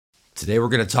Today we're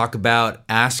going to talk about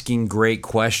asking great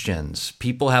questions.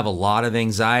 People have a lot of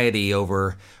anxiety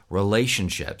over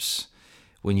relationships.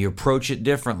 When you approach it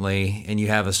differently and you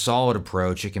have a solid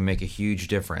approach, it can make a huge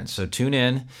difference. So tune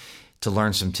in to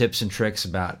learn some tips and tricks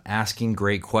about asking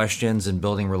great questions and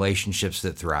building relationships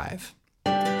that thrive.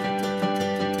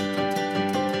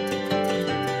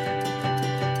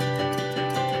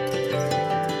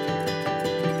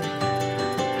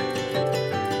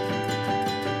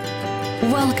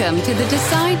 Welcome to the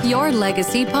Decide Your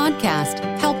Legacy podcast,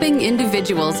 helping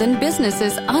individuals and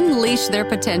businesses unleash their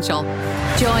potential.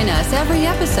 Join us every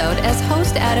episode as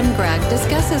host Adam Gregg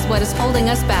discusses what is holding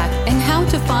us back and how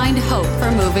to find hope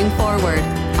for moving forward.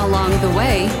 Along the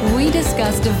way, we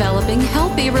discuss developing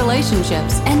healthy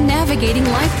relationships and navigating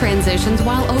life transitions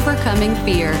while overcoming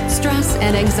fear, stress,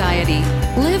 and anxiety.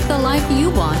 Live the life you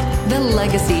want, the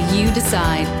legacy you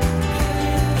decide.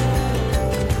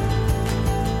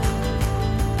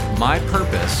 My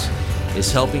purpose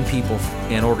is helping people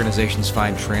and organizations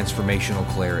find transformational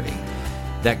clarity.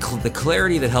 The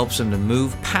clarity that helps them to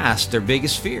move past their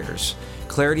biggest fears.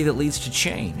 Clarity that leads to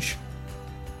change.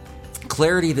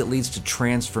 Clarity that leads to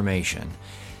transformation.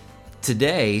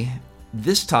 Today,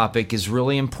 this topic is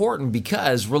really important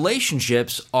because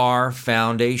relationships are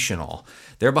foundational.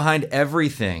 They're behind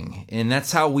everything, and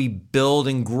that's how we build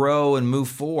and grow and move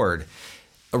forward.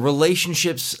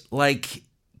 Relationships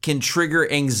can trigger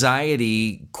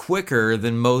anxiety quicker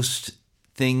than most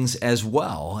things as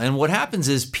well. And what happens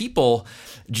is people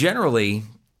generally,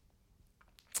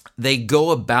 they go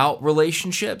about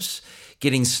relationships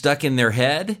getting stuck in their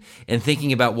head and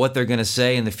thinking about what they're going to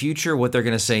say in the future, what they're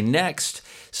going to say next.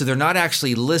 So they're not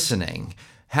actually listening.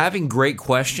 Having great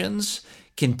questions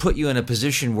can put you in a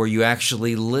position where you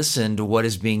actually listen to what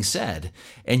is being said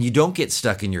and you don't get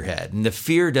stuck in your head and the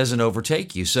fear doesn't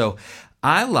overtake you. So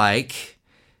I like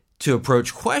to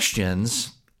approach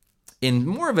questions in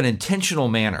more of an intentional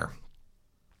manner.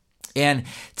 And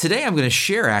today I'm going to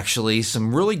share actually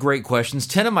some really great questions,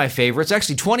 10 of my favorites,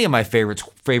 actually 20 of my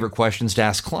favorite questions to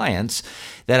ask clients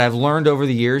that I've learned over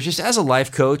the years, just as a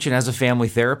life coach and as a family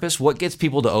therapist, what gets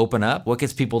people to open up, what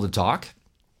gets people to talk.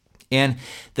 And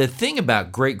the thing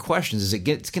about great questions is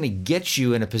it's going to get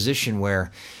you in a position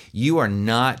where you are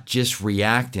not just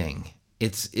reacting.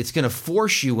 It's going to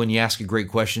force you, when you ask a great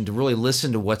question, to really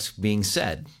listen to what's being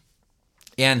said.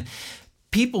 And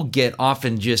people get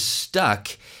often just stuck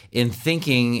in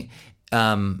thinking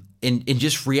in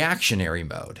just reactionary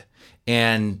mode.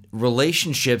 And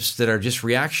relationships that are just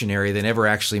reactionary, they never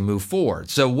actually move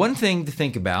forward. So one thing to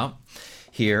think about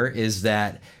here is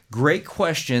that great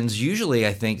questions usually,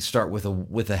 I think, start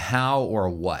with a how or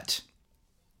a what.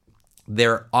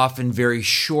 They're often very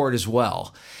short as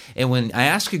well. And when I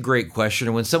ask a great question,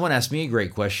 or when someone asks me a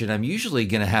great question, I'm usually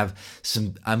going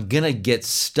to get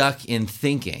stuck in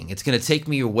thinking. It's going to take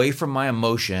me away from my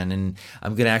emotion, and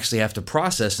I'm going to actually have to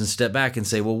process and step back and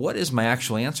say, well, what is my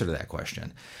actual answer to that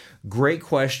question? Great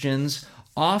questions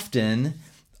often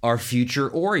are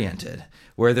future-oriented,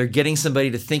 where they're getting somebody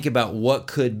to think about what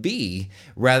could be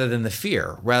rather than the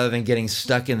fear. Rather than getting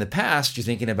stuck in the past, you're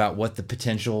thinking about what the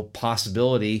potential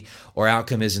possibility or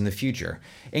outcome is in the future.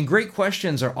 And great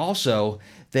questions are also,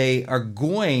 they are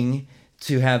going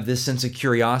to have this sense of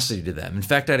curiosity to them. In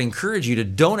fact, I'd encourage you to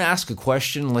don't ask a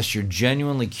question unless you're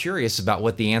genuinely curious about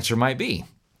what the answer might be.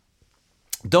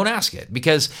 Don't ask it,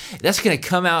 because that's going to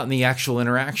come out in the actual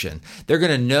interaction. They're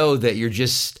going to know that you're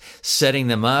just setting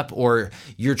them up or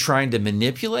you're trying to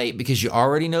manipulate because you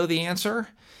already know the answer.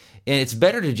 And it's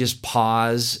better to just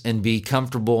pause and be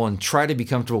comfortable and try to be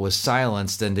comfortable with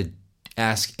silence than to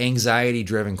ask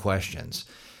anxiety-driven questions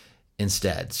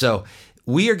instead. So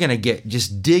we are going to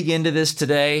just dig into this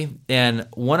today. And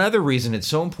one other reason it's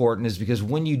so important is because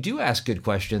when you do ask good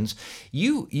questions,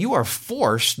 you are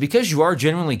forced, because you are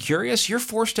genuinely curious, you're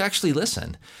forced to actually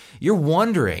listen. You're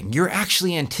wondering, you're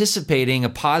actually anticipating a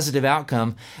positive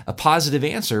outcome, a positive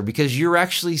answer, because you're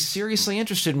actually seriously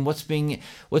interested in what's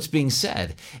being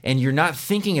said. And you're not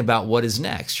thinking about what is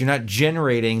next. You're not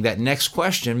generating that next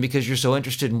question because you're so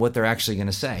interested in what they're actually going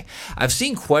to say. I've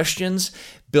seen questions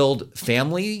build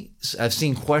families. I've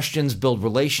seen questions build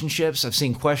relationships. I've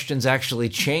seen questions actually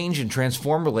change and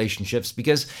transform relationships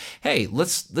because, hey,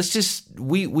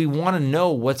 we want to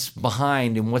know what's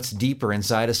behind and what's deeper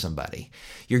inside of somebody.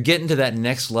 You're getting to that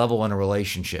next level in a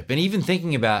relationship. And even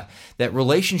thinking about that,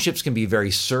 relationships can be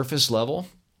very surface level,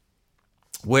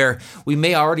 where we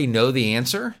may already know the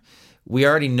answer. We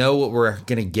already know what we're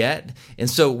going to get. And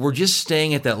so we're just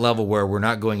staying at that level where we're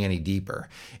not going any deeper.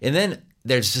 And then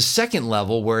there's a second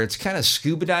level where it's kind of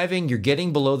scuba diving. You're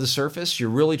getting below the surface. You're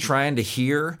really trying to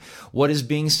hear what is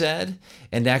being said.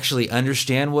 and actually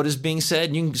understand what is being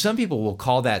said. Some people will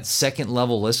call that second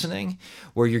level listening,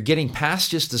 where you're getting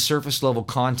past just the surface level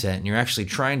content and you're actually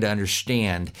trying to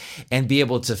understand and be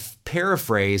able to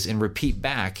paraphrase and repeat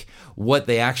back what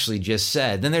they actually just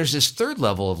said. Then there's this third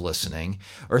level of listening,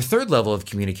 or third level of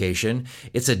communication.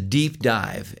 It's a deep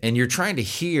dive, and you're trying to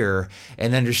hear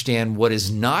and understand what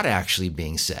is not actually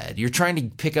being said. You're trying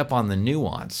to pick up on the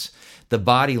nuance, the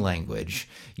body language.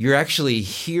 You're actually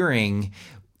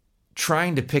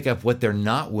trying to pick up what they're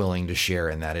not willing to share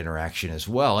in that interaction as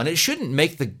well. And it shouldn't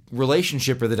make the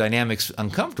relationship or the dynamics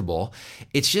uncomfortable.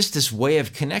 It's just this way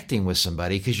of connecting with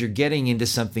somebody, because you're getting into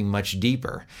something much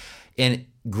deeper. And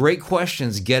great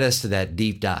questions get us to that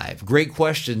deep dive. Great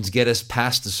questions get us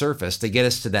past the surface. They get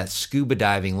us to that scuba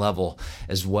diving level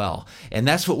as well. And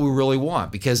that's what we really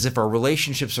want, because if our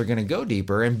relationships are going to go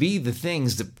deeper and be the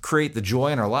things that create the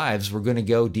joy in our lives, we're going to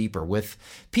go deeper with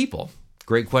people.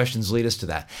 Great questions lead us to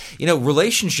that.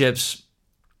 Relationships,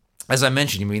 as I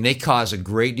mentioned, they cause a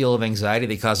great deal of anxiety.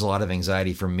 They cause a lot of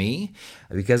anxiety for me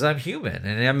because I'm human,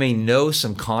 and I may know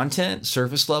some content,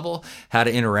 surface level, how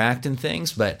to interact in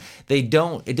things, but it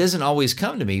doesn't always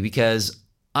come to me because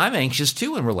I'm anxious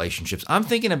too in relationships. I'm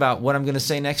thinking about what I'm going to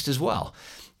say next as well.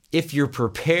 If you're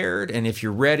prepared and if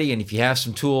you're ready and if you have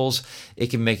some tools, it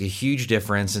can make a huge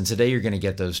difference. And today you're going to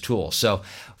get those tools. So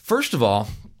first of all,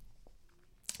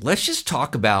 let's just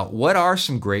talk about what are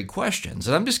some great questions.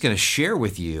 And I'm just going to share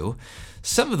with you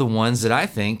some of the ones that I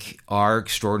think are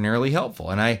extraordinarily helpful.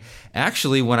 And I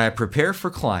actually, when I prepare for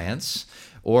clients,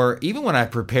 or even when I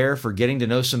prepare for getting to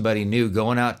know somebody new,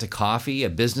 going out to coffee, a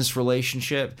business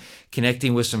relationship,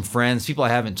 connecting with some friends, people I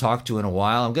haven't talked to in a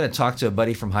while. I'm going to talk to a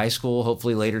buddy from high school,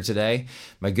 hopefully later today,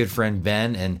 my good friend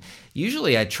Ben. And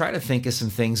usually I try to think of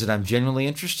some things that I'm genuinely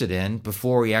interested in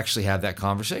before we actually have that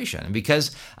conversation. And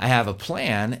because I have a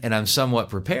plan and I'm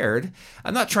somewhat prepared,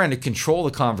 I'm not trying to control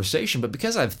the conversation, but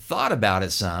because I've thought about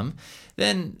it some,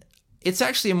 then it's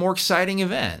actually a more exciting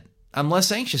event. I'm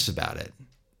less anxious about it.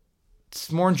 It's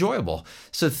more enjoyable.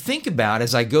 So think about,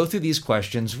 as I go through these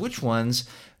questions, which ones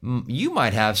you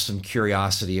might have some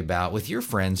curiosity about with your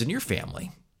friends and your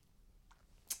family.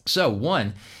 So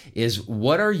one is,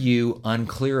 what are you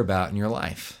unclear about in your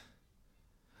life?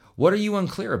 What are you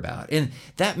unclear about? And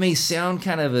that may sound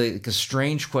kind of a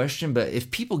strange question, but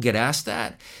if people get asked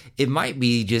that, it might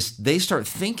be just they start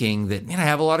thinking that, I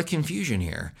have a lot of confusion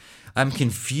here. I'm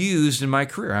confused in my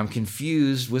career. I'm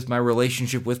confused with my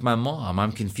relationship with my mom.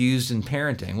 I'm confused in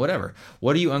parenting, whatever.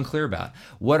 What are you unclear about?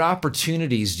 What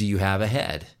opportunities do you have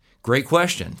ahead? Great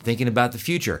question. Thinking about the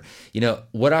future.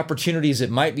 What opportunities?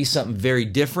 It might be something very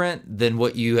different than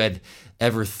what you had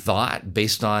ever thought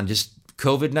based on just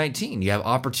COVID-19. You have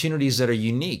opportunities that are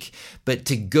unique, but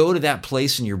to go to that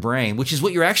place in your brain, which is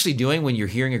what you're actually doing when you're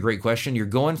hearing a great question, you're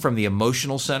going from the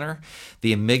emotional center,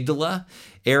 the amygdala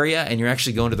area, and you're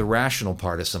actually going to the rational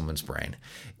part of someone's brain,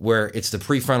 where it's the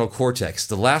prefrontal cortex,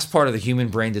 the last part of the human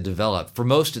brain to develop. For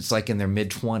most, it's like in their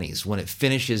mid-20s when it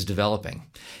finishes developing.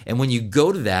 And when you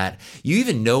go to that, you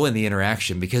even know in the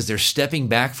interaction, because they're stepping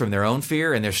back from their own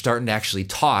fear and they're starting to actually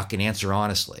talk and answer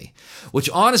honestly. Which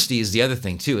honesty is the other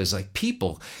thing too, is like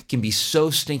people can be so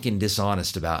stinking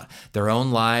dishonest about their own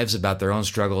lives, about their own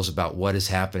struggles, about what is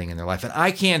happening in their life. And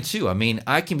I can too.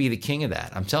 I can be the king of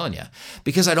that, I'm telling you,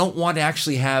 because I don't want to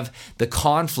actually have the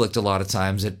conflict a lot of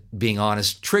times that being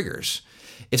honest triggers.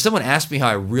 If someone asks me how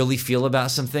I really feel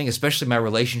about something, especially my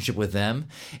relationship with them,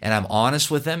 and I'm honest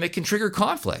with them, it can trigger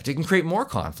conflict. It can create more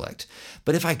conflict.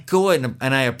 But if I go and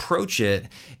I approach it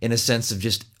in a sense of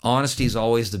just honesty is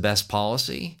always the best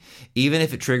policy, even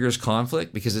if it triggers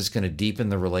conflict because it's going to deepen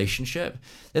the relationship,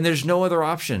 then there's no other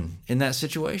option in that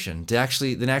situation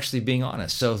than actually being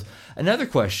honest. So another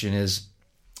question is,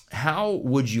 how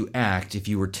would you act if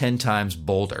you were 10 times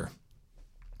bolder?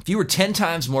 If you were 10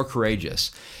 times more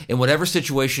courageous in whatever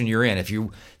situation you're in, if you're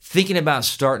thinking about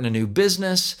starting a new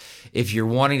business, if you're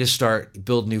wanting to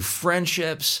build new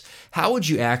friendships, how would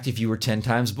you act if you were 10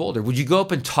 times bolder? Would you go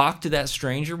up and talk to that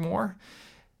stranger more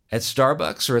at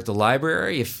Starbucks or at the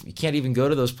library? If you can't even go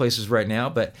to those places right now,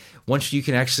 but once you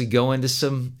can actually go into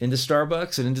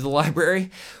Starbucks and into the library,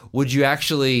 would you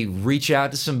actually reach out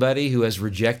to somebody who has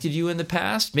rejected you in the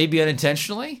past, maybe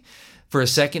unintentionally, for a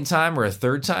second time or a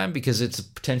third time because it's a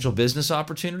potential business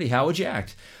opportunity? How would you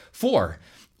act? 4,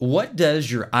 what does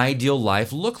your ideal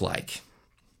life look like?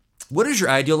 What does your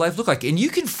ideal life look like? And you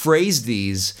can phrase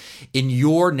these in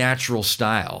your natural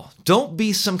style. Don't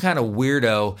be some kind of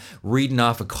weirdo reading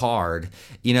off a card,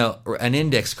 or an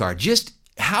index card. Just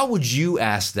how would you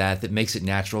ask that makes it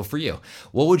natural for you?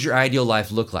 What would your ideal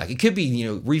life look like? It could be,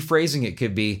 rephrasing it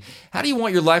could be, how do you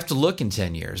want your life to look in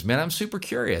 10 years? Man, I'm super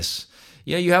curious.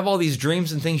 You have all these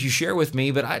dreams and things you share with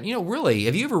me, but really,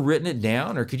 have you ever written it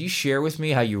down, or could you share with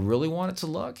me how you really want it to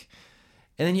look?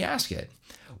 And then you ask it,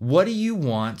 what do you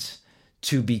want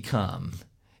to become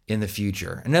in the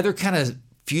future? Another kind of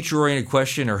future-oriented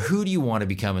question, or who do you want to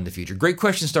become in the future? Great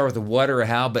questions start with a what or a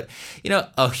how, but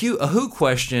a who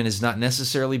question is not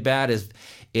necessarily bad if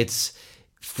it's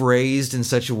phrased in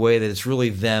such a way that it's really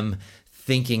them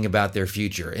thinking about their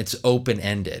future. It's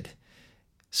open-ended.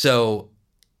 So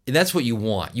that's what you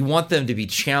want. You want them to be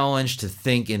challenged to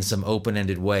think in some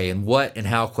open-ended way, and what and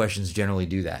how questions generally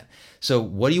do that. So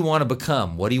what do you want to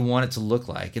become? What do you want it to look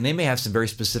like? And they may have some very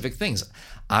specific things.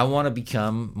 I want to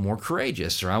become more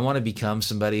courageous, or I want to become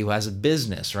somebody who has a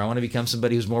business, or I want to become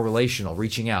somebody who's more relational,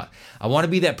 reaching out. I want to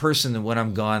be that person that when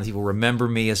I'm gone, people remember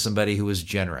me as somebody who was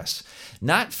generous.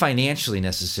 Not financially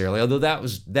necessarily, although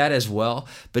that as well,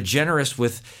 but generous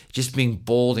with just being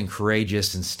bold and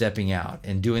courageous and stepping out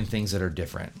and doing things that are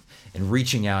different and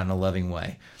reaching out in a loving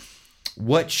way.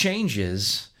 What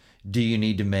changes do you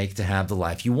need to make to have the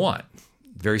life you want?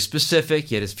 Very specific,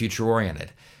 yet it's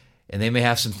future-oriented. And they may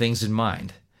have some things in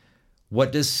mind.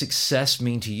 What does success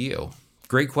mean to you?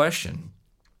 Great question.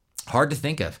 Hard to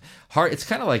think of. It's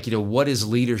kind of like, what is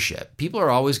leadership? People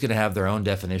are always going to have their own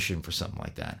definition for something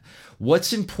like that.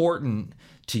 What's important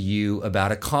to you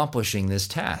about accomplishing this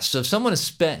task? So if someone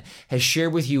has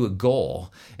shared with you a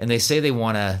goal, and they say they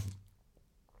want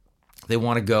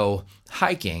to go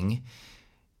hiking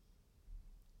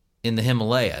in the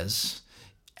Himalayas,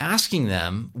 asking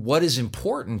them what is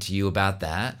important to you about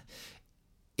that,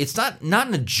 it's not in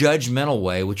a judgmental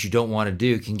way, which you don't want to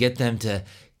do, can get them to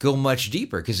go much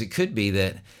deeper, because it could be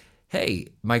that, hey,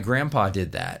 my grandpa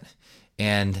did that,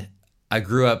 and I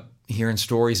grew up hearing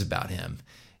stories about him,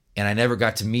 and I never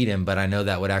got to meet him, but I know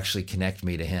that would actually connect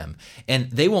me to him. And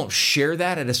they won't share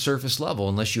that at a surface level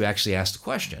unless you actually ask the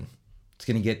question. It's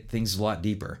going to get things a lot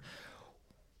deeper.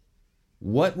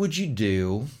 What would you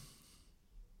do?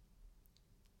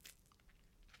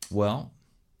 Well,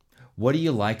 what do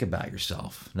you like about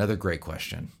yourself? Another great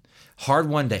question. Hard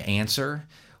one to answer.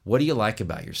 What do you like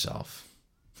about yourself?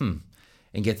 And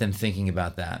get them thinking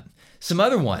about that. Some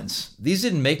other ones. These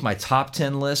didn't make my top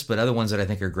 10 list, but other ones that I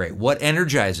think are great. What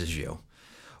energizes you?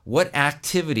 What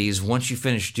activities, once you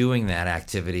finish doing that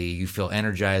activity, you feel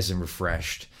energized and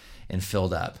refreshed and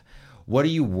filled up? What are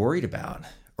you worried about?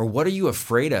 Or what are you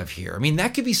afraid of here? I mean,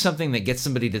 that could be something that gets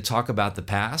somebody to talk about the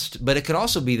past, but it could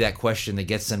also be that question that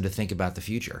gets them to think about the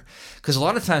future. Because a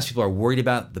lot of times people are worried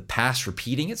about the past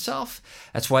repeating itself.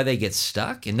 That's why they get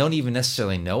stuck and don't even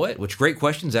necessarily know it, which great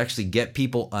questions actually get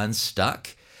people unstuck.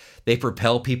 They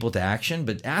propel people to action,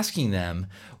 but asking them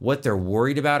what they're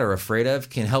worried about or afraid of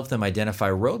can help them identify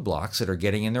roadblocks that are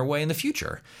getting in their way in the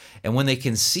future. And when they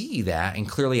can see that and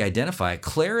clearly identify it,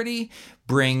 clarity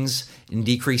brings and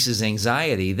decreases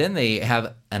anxiety. Then they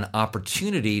have an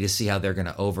opportunity to see how they're going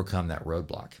to overcome that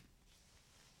roadblock.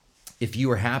 If you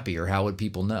were happier, how would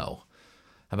people know?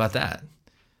 How about that?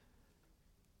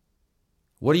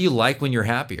 What do you like when you're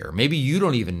happier? Maybe you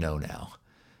don't even know now.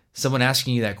 Someone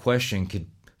asking you that question could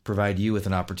provide you with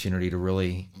an opportunity to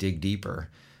really dig deeper,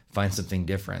 find something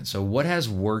different. So what has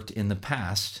worked in the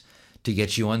past to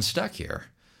get you unstuck here?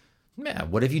 Yeah,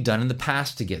 what have you done in the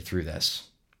past to get through this?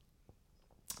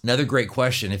 Another great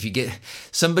question. If you get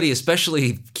somebody,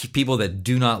 especially people that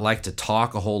do not like to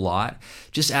talk a whole lot,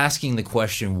 just asking the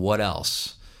question, what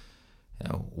else?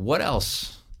 What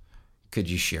else could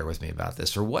you share with me about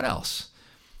this? Or what else?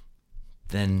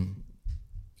 Then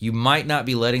you might not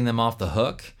be letting them off the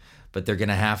hook, but they're going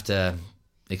to have to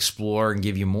explore and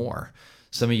give you more.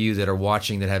 Some of you that are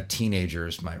watching that have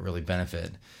teenagers might really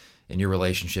benefit in your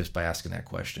relationships by asking that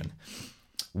question.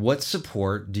 What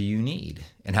support do you need?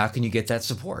 And how can you get that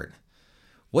support?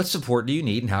 What support do you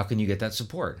need and how can you get that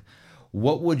support?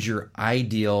 What would your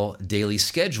ideal daily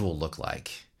schedule look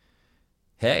like?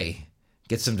 Hey,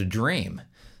 gets them to dream.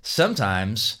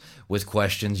 Sometimes with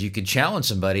questions, you could challenge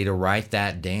somebody to write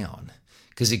that down,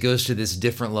 because it goes to this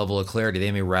different level of clarity.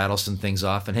 They may rattle some things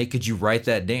off and, hey, could you write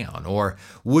that down? Or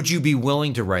would you be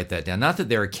willing to write that down? Not that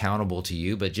they're accountable to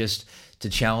you, but just to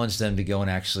challenge them to go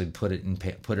and actually put it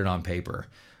on paper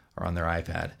or on their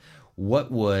iPad.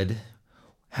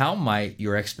 How might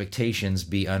your expectations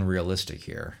be unrealistic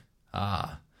here?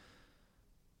 Kind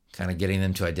of getting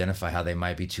them to identify how they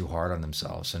might be too hard on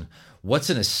themselves. And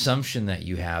what's an assumption that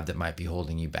you have that might be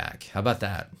holding you back? How about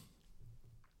that?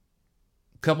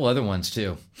 A couple other ones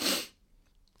too.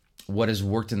 What has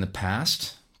worked in the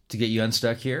past to get you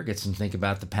unstuck here? Get them to think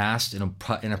about the past in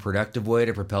a productive way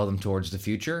to propel them towards the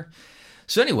future.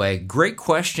 So anyway, great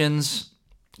questions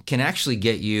can actually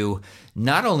get you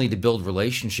not only to build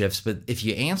relationships, but if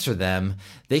you answer them,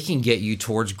 they can get you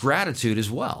towards gratitude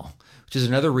as well, which is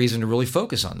another reason to really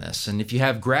focus on this. And if you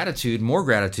have gratitude, more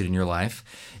gratitude in your life,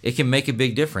 it can make a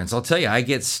big difference. I'll tell you, I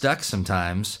get stuck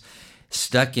sometimes,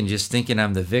 stuck in just thinking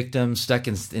I'm the victim, stuck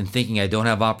in thinking I don't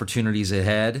have opportunities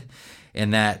ahead,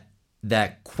 and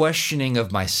that questioning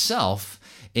of myself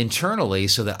internally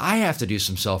so that I have to do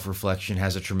some self-reflection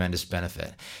has a tremendous benefit.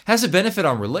 It has a benefit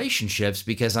on relationships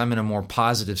because I'm in a more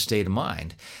positive state of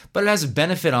mind, but it has a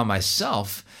benefit on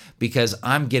myself because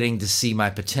I'm getting to see my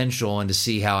potential and to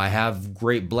see how I have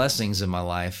great blessings in my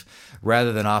life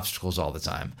rather than obstacles all the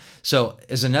time. So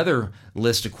as another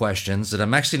list of questions that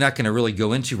I'm actually not going to really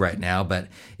go into right now, but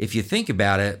if you think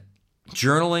about it,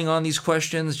 journaling on these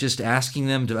questions, just asking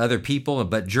them to other people,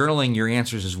 but journaling your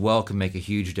answers as well can make a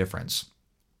huge difference.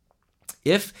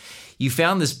 If you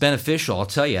found this beneficial, I'll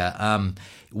tell you,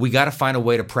 we got to find a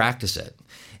way to practice it.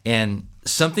 And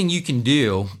something you can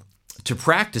do to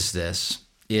practice this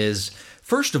is,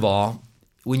 first of all,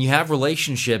 when you have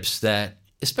relationships that,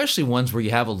 especially ones where you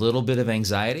have a little bit of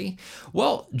anxiety,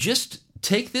 well, just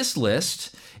take this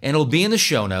list and it'll be in the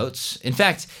show notes. In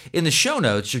fact, in the show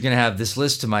notes, you're going to have this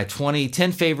list of my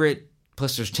 10 favorite,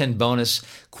 plus there's 10 bonus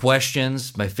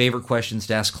questions, my favorite questions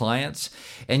to ask clients.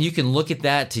 And you can look at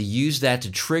that to use that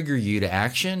to trigger you to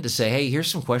action, to say, hey, here's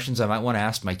some questions I might want to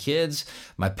ask my kids,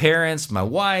 my parents, my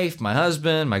wife, my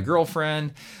husband, my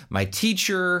girlfriend, my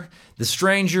teacher, the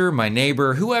stranger, my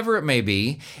neighbor, whoever it may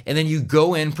be. And then you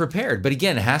go in prepared. But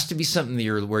again, it has to be something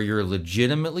where you're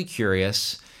legitimately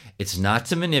curious. It's not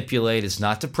to manipulate. It's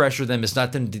not to pressure them. It's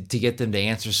not to get them to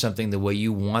answer something the way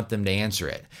you want them to answer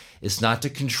it. It's not to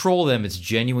control them. It's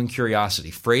genuine curiosity.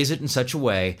 Phrase it in such a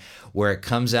way where it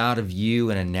comes out of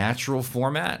you in a natural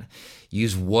format.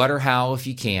 Use what or how if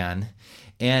you can.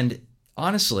 And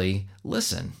honestly,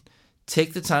 listen.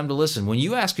 Take the time to listen. When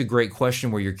you ask a great question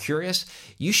where you're curious,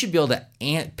 you should be able to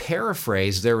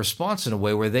paraphrase their response in a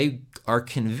way where they are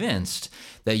convinced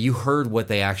that you heard what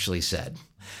they actually said.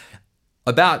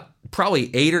 About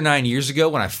probably 8 or 9 years ago,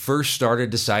 when I first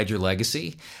started Decide Your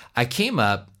Legacy, I came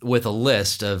up with a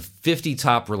list of 50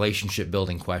 top relationship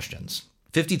building questions.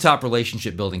 50 top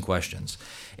relationship building questions.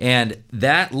 And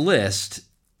that list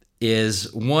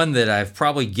is one that I've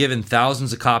probably given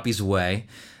thousands of copies away.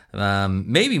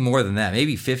 Maybe more than that,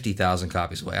 maybe 50,000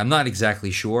 copies away. I'm not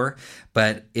exactly sure,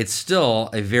 but it's still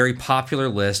a very popular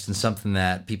list and something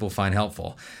that people find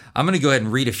helpful. I'm going to go ahead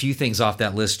and read a few things off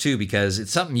that list too, because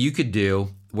it's something you could do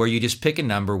where you just pick a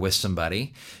number with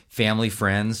somebody, family,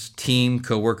 friends, team,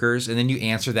 coworkers, and then you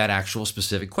answer that actual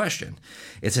specific question.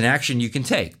 It's an action you can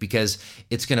take because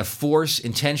it's going to force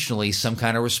intentionally some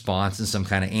kind of response and some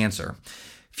kind of answer.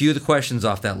 A few of the questions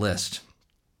off that list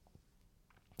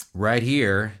right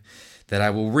here that I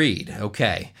will read.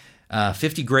 Okay,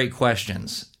 50 great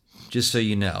questions, just so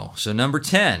you know. So number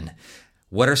 10,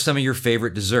 what are some of your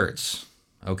favorite desserts?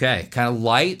 Okay, kind of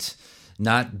light,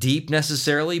 not deep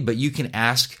necessarily, but you can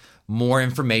ask more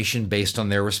information based on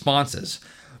their responses.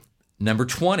 Number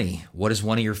 20, what is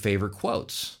one of your favorite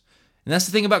quotes? And that's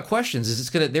the thing about questions is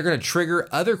they're going to trigger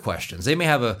other questions. They may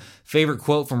have a favorite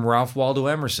quote from Ralph Waldo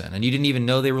Emerson, and you didn't even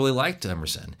know they really liked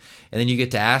Emerson. And then you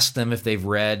get to ask them if they've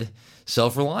read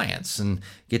Self-Reliance and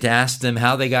get to ask them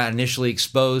how they got initially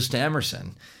exposed to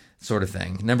Emerson, sort of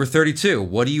thing. Number 32,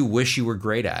 what do you wish you were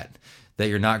great at that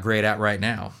you're not great at right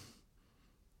now?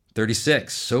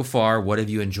 36, so far, what have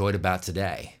you enjoyed about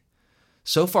today?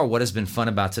 So far, what has been fun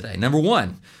about today? Number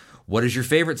 1, what is your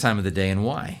favorite time of the day and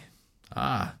why?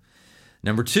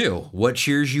 Number 2, what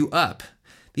cheers you up?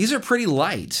 These are pretty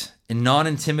light and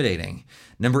non-intimidating.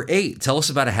 Number 8, tell us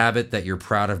about a habit that you're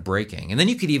proud of breaking. And then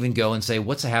you could even go and say,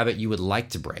 what's a habit you would like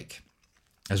to break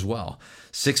as well?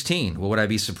 16, what would I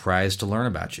be surprised to learn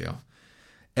about you?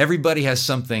 Everybody has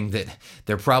something that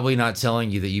they're probably not telling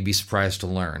you that you'd be surprised to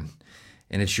learn.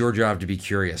 And it's your job to be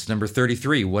curious. Number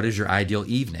 33, what is your ideal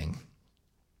evening?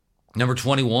 Number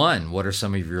 21, what are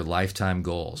some of your lifetime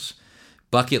goals?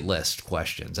 Bucket list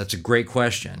questions. That's a great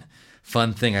question.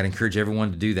 Fun thing. I'd encourage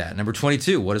everyone to do that. Number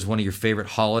 22, what is one of your favorite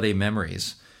holiday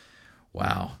memories?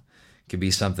 Wow. Could be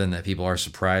something that people are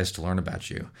surprised to learn about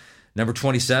you. Number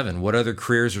 27, what other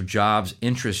careers or jobs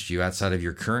interest you outside of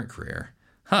your current career?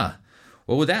 What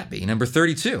would that be? Number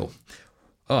 32.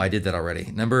 Oh, I did that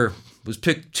already. Was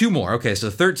pick 2 more. Okay, so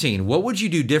 13, what would you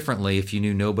do differently if you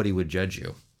knew nobody would judge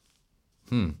you?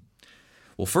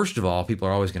 Well, first of all, people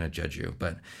are always going to judge you,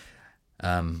 but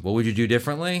what would you do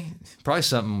differently? Probably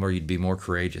something where you'd be more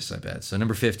courageous, I bet. So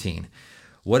number 15,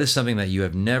 What is something that you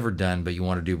have never done but you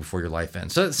want to do before your life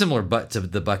ends? So it's similar to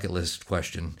the bucket list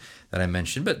question that I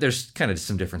mentioned, but there's kind of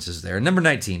some differences there. Number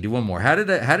 19, do one more. How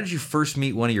did you first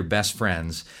meet one of your best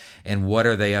friends, and what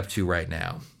are they up to right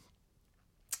now?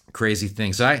 Crazy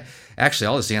thing. So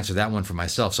I'll just answer that one for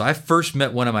myself. So I first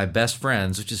met one of my best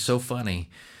friends, which is so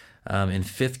funny, in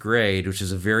 5th grade, which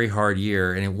is a very hard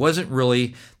year. And it wasn't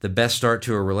really the best start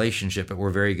to a relationship, but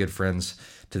we're very good friends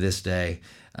to this day.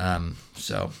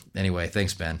 So anyway,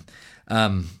 thanks, Ben.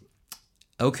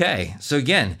 Okay. So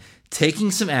again,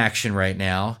 taking some action right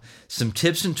now, some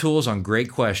tips and tools on great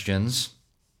questions.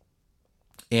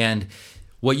 And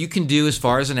what you can do as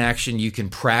far as an action, you can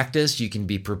practice, you can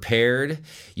be prepared,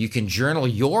 you can journal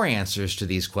your answers to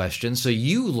these questions so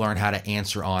you learn how to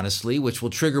answer honestly, which will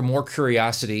trigger more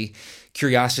curiosity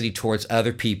towards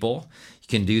other people. You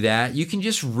can do that. You can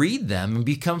just read them and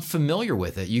become familiar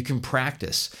with it. You can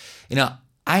practice.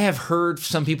 I have heard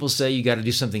some people say you got to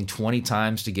do something 20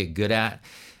 times to get good at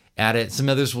it. Some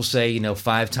others will say,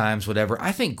 5 times, whatever.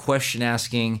 I think question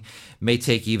asking may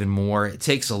take even more. It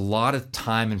takes a lot of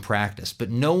time and practice,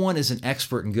 but no one is an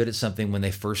expert and good at something when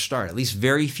they first start, at least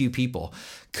very few people.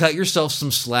 Cut yourself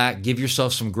some slack, give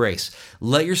yourself some grace.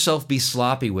 Let yourself be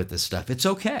sloppy with this stuff. It's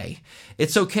okay.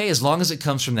 It's okay as long as it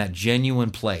comes from that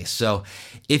genuine place. So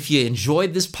if you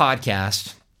enjoyed this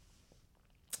podcast,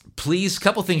 please, a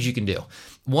couple things you can do.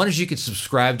 One is you can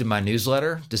subscribe to my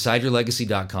newsletter,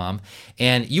 DecideYourLegacy.com,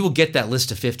 and you will get that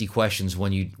list of 50 questions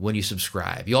when you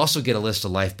subscribe. You also get a list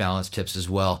of life balance tips as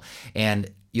well,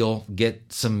 and you'll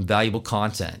get some valuable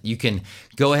content. You can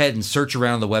go ahead and search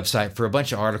around the website for a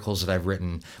bunch of articles that I've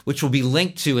written, which will be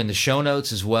linked to in the show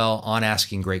notes as well on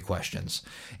asking great questions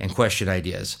and question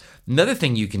ideas. Another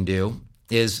thing you can do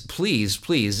is please,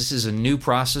 this is a new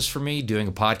process for me doing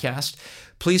a podcast.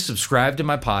 Please subscribe to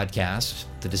my podcast,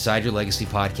 the Decide Your Legacy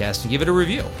podcast, and give it a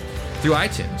review through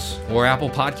iTunes or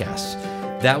Apple Podcasts.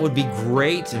 That would be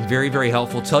great and very, very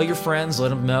helpful. Tell your friends, let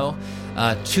them know.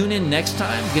 Tune in next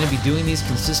time. I'm going to be doing these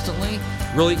consistently.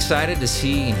 Really excited to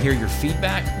see and hear your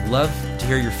feedback. Love to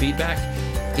hear your feedback.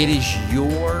 It is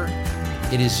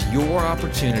your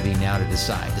opportunity now to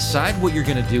decide. Decide what you're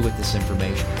going to do with this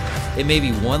information. It may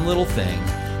be one little thing,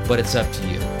 but it's up to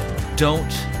you.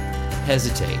 Don't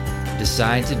hesitate.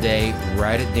 Decide today,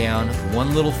 write it down,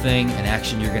 one little thing, an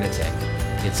action you're going to take.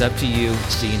 It's up to you.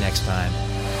 See you next time.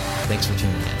 Thanks for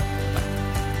tuning in. Bye.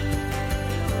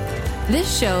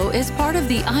 This show is part of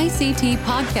the ICT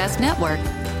Podcast Network.